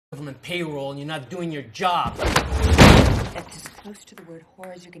government payroll and you're not doing your job. That's as close to the word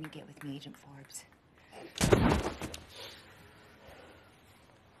whore as you're gonna get with me, Agent Forbes.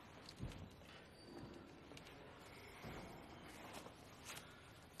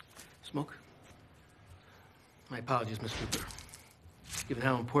 Smoke? My apologies, Miss Cooper. Given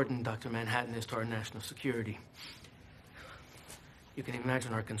how important Dr. Manhattan is to our national security, you can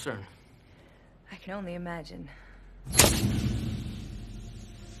imagine our concern. I can only imagine.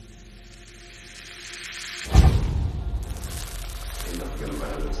 Ain't nothing gonna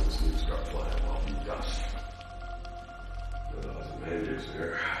matter since you start flying off in dust. The manager's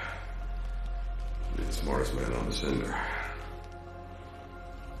here. Be the smartest man on the cinder.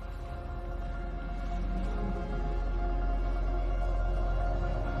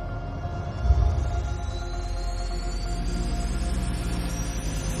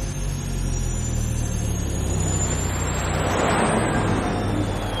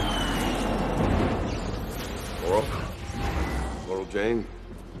 Jane.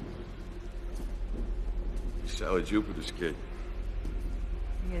 Sally Jupiter's kid.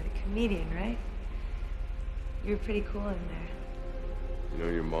 You're the comedian, right? You were pretty cool in there. You know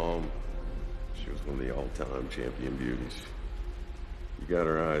your mom? She was one of the all-time champion beauties. You got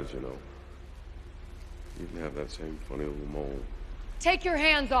her eyes, you know. You can have that same funny little mole. Take your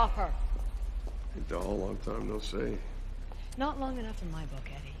hands off her. Hey, doll, long time no see. Not long enough in my book,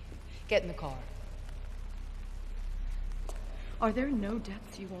 Eddie. Get in the car. Are there no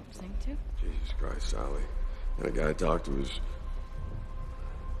depths you won't sink to? Jesus Christ, Sally. And a guy I talked to is,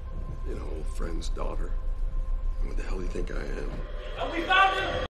 old friend's daughter. What the hell do you think I am? And we found him!